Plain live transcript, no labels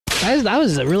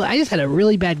I just had a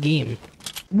really bad game.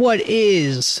 What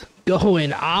is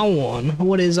going on?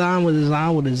 What is on? What is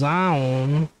on? What is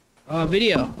on?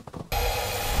 Video.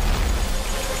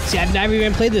 See, I've never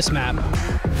even played this map.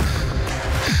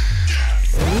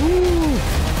 Ooh.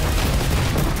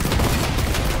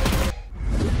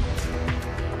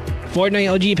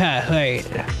 Fortnite OG pass. Wait,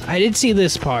 I did see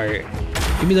this part.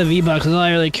 Give me the V-Bucks, that's all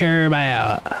I really care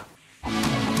about.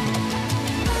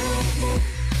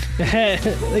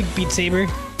 Like Beat Saber.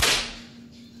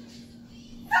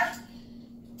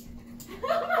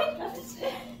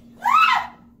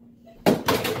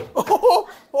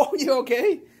 Oh, you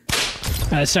okay?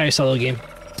 Sorry, solo game.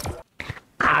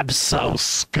 I'm so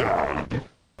scared.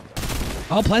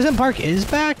 Oh, Pleasant Park is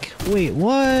back? Wait,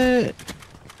 what?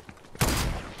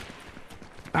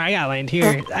 I gotta land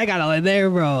here. I gotta land there,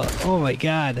 bro. Oh my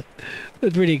god.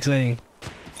 That's pretty exciting.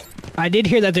 I did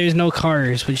hear that there's no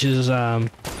cars, which is,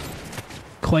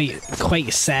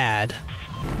 quite sad.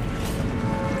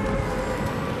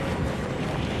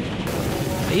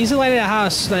 I used to land at a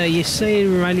house that you say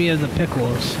reminded me of the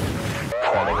Pickles.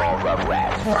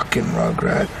 Fucking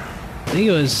Rugrat. I think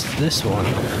it was this one.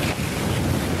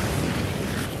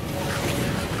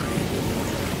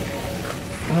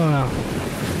 I don't know.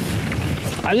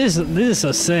 This is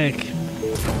so sick.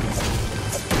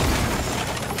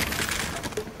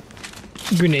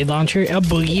 Grenade launcher, a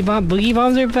boogie bomb. Boogie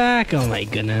bombs are back. Oh my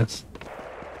goodness.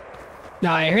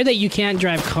 Now I heard that you can't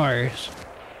drive cars.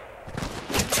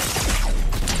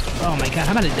 Oh my god,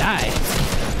 I'm about to die.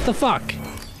 What the fuck?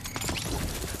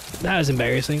 That was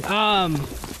embarrassing. I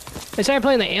started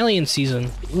playing the Alien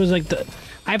season. It was like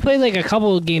I played like a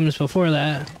couple of games before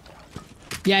that.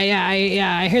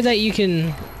 I heard that you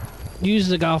can use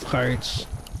the golf carts.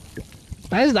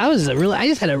 I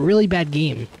just had a really bad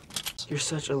game. You're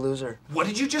such a loser. What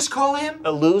did you just call him?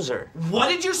 A loser. What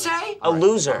did you say? A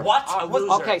loser. What? A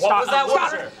loser. Okay, stop. What was that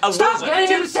word? A Stop loser.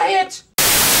 getting him to say it!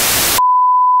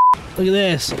 Look at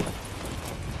this.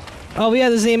 Oh, we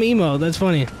had the same emo. That's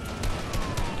funny.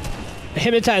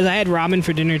 Hypnotized. I had ramen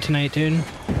for dinner tonight, dude.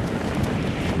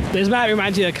 This map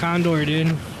reminds me of Condor,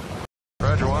 dude.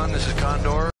 Roger one, this is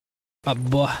Condor. Oh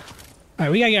boy.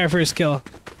 Alright, we gotta get our first kill.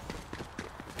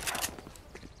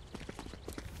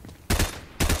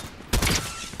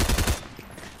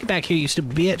 Get back here, you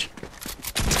stupid bitch.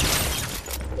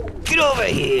 Get over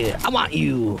here. I want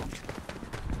you.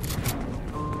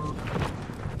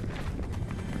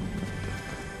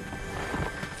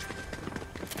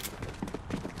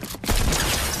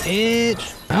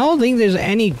 Bitch. I don't think there's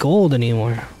any gold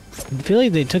anymore. I feel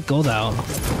like they took gold out.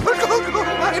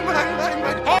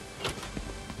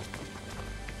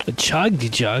 A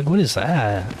chug-de-jug? What is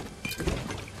that?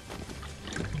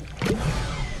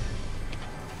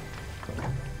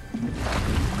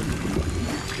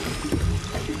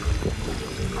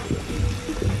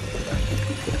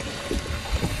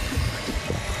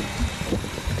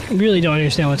 I really don't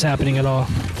understand what's happening at all.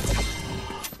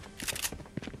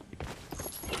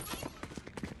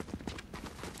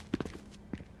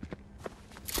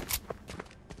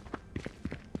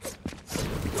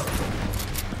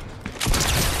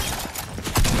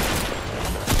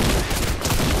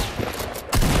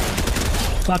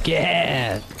 Fuck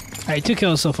yeah! Alright, 2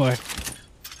 kills so far.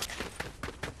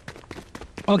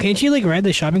 Oh, can't you like ride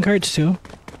the shopping carts too?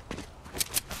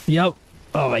 Yup.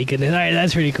 Oh my goodness. Alright,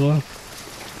 that's pretty cool.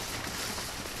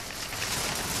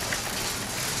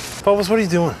 Bubbles, what are you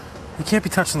doing? You can't be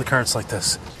touching the carts like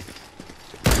this.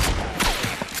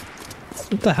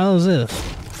 What the hell is this?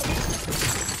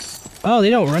 Oh, they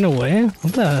don't run away?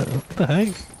 What the heck?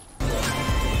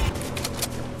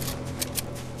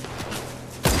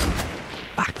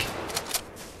 Fuck.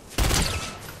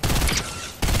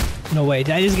 No way,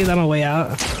 did I just get on my way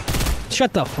out?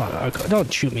 Shut the fuck up.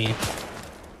 Don't shoot me.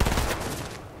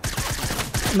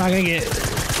 I'm not gonna get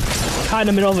caught in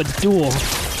the middle of a duel.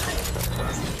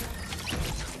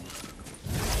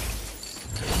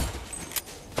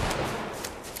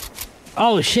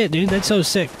 Oh shit, dude, that's so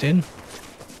sick, dude.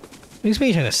 Makes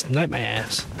me trying to snipe my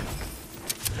ass.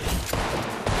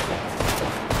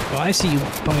 Oh, I see you,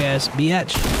 punk ass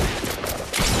bitch.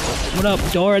 What up,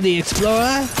 Dora the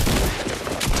Explorer?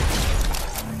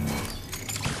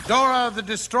 Dora the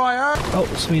Destroyer. Oh,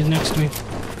 somebody's next to me.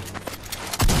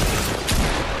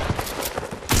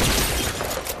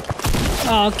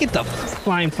 Oh, get the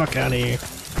flying fuck out of here.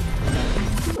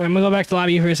 I'm gonna go back to the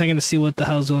lobby for a second to see what the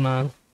hell's going on.